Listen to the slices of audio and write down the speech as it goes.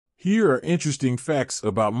Here are interesting facts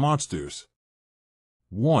about monsters.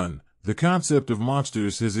 1. The concept of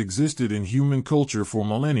monsters has existed in human culture for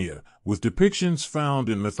millennia, with depictions found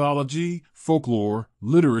in mythology, folklore,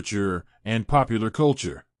 literature, and popular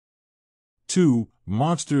culture. 2.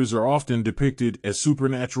 Monsters are often depicted as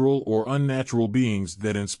supernatural or unnatural beings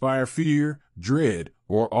that inspire fear, dread,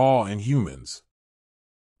 or awe in humans.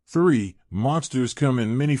 3. Monsters come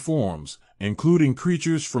in many forms, including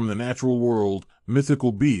creatures from the natural world,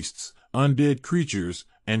 mythical beasts, undead creatures,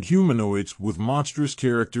 and humanoids with monstrous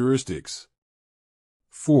characteristics.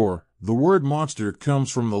 4. The word monster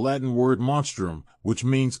comes from the Latin word monstrum, which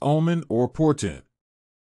means omen or portent.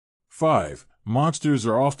 5. Monsters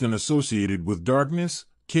are often associated with darkness,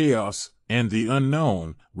 chaos, and the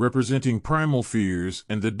unknown, representing primal fears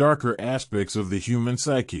and the darker aspects of the human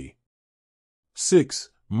psyche. 6.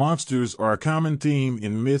 Monsters are a common theme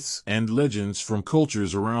in myths and legends from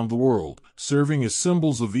cultures around the world, serving as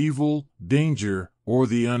symbols of evil, danger, or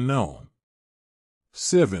the unknown.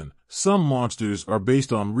 7. Some monsters are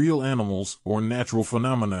based on real animals or natural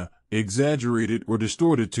phenomena, exaggerated or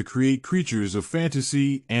distorted to create creatures of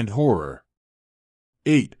fantasy and horror.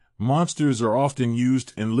 8. Monsters are often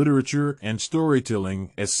used in literature and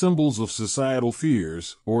storytelling as symbols of societal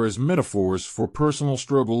fears or as metaphors for personal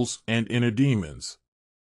struggles and inner demons.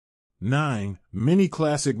 9. Many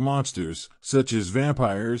classic monsters, such as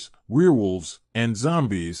vampires, werewolves, and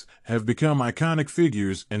zombies, have become iconic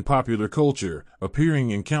figures in popular culture, appearing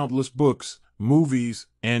in countless books, movies,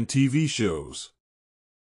 and TV shows.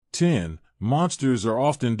 10. Monsters are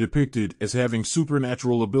often depicted as having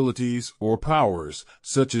supernatural abilities or powers,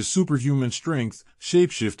 such as superhuman strength,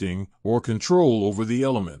 shapeshifting, or control over the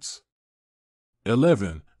elements.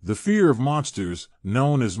 11. The fear of monsters,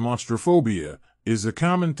 known as monstrophobia, is a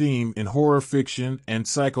common theme in horror fiction and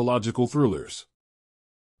psychological thrillers.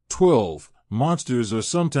 12. Monsters are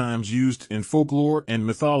sometimes used in folklore and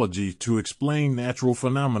mythology to explain natural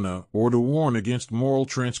phenomena or to warn against moral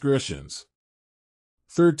transgressions.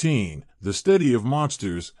 13. The study of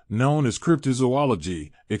monsters, known as cryptozoology,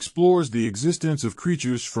 explores the existence of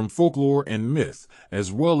creatures from folklore and myth,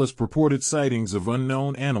 as well as purported sightings of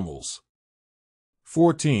unknown animals.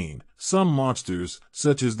 14. Some monsters,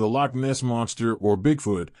 such as the Loch Ness Monster or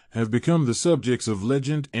Bigfoot, have become the subjects of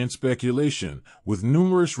legend and speculation, with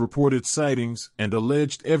numerous reported sightings and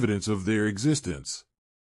alleged evidence of their existence.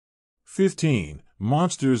 15.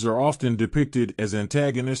 Monsters are often depicted as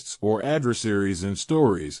antagonists or adversaries in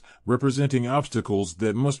stories, representing obstacles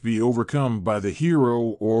that must be overcome by the hero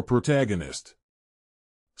or protagonist.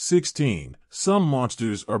 16. Some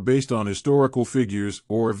monsters are based on historical figures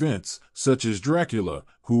or events, such as Dracula,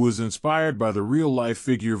 who was inspired by the real-life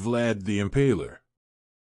figure Vlad the Impaler.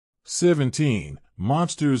 17.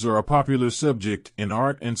 Monsters are a popular subject in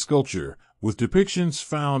art and sculpture, with depictions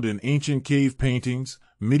found in ancient cave paintings,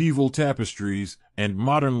 medieval tapestries, and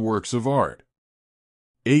modern works of art.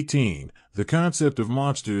 18. The concept of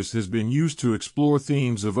monsters has been used to explore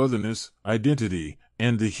themes of otherness, identity,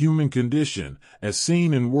 and the human condition, as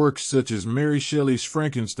seen in works such as Mary Shelley's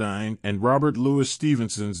Frankenstein and Robert Louis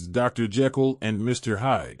Stevenson's Dr. Jekyll and Mr.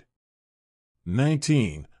 Hyde.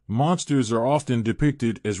 19. Monsters are often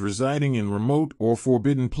depicted as residing in remote or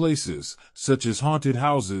forbidden places, such as haunted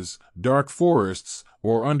houses, dark forests,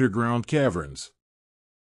 or underground caverns.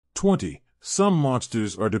 20. Some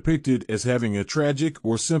monsters are depicted as having a tragic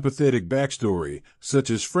or sympathetic backstory, such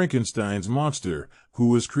as Frankenstein's monster, who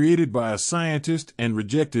was created by a scientist and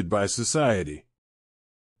rejected by society.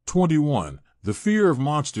 21. The fear of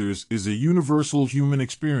monsters is a universal human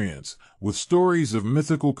experience, with stories of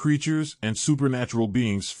mythical creatures and supernatural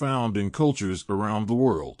beings found in cultures around the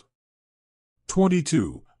world.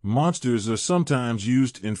 22. Monsters are sometimes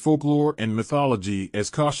used in folklore and mythology as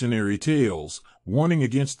cautionary tales, warning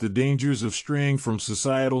against the dangers of straying from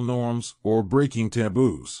societal norms or breaking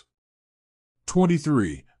taboos.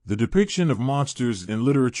 23. The depiction of monsters in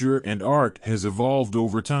literature and art has evolved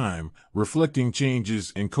over time, reflecting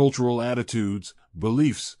changes in cultural attitudes,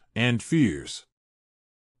 beliefs, and fears.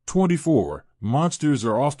 24. Monsters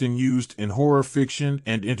are often used in horror fiction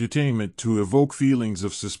and entertainment to evoke feelings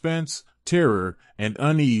of suspense, terror, and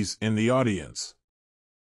unease in the audience.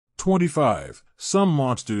 25. Some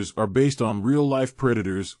monsters are based on real-life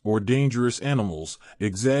predators or dangerous animals,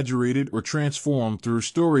 exaggerated or transformed through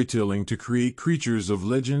storytelling to create creatures of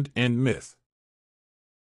legend and myth.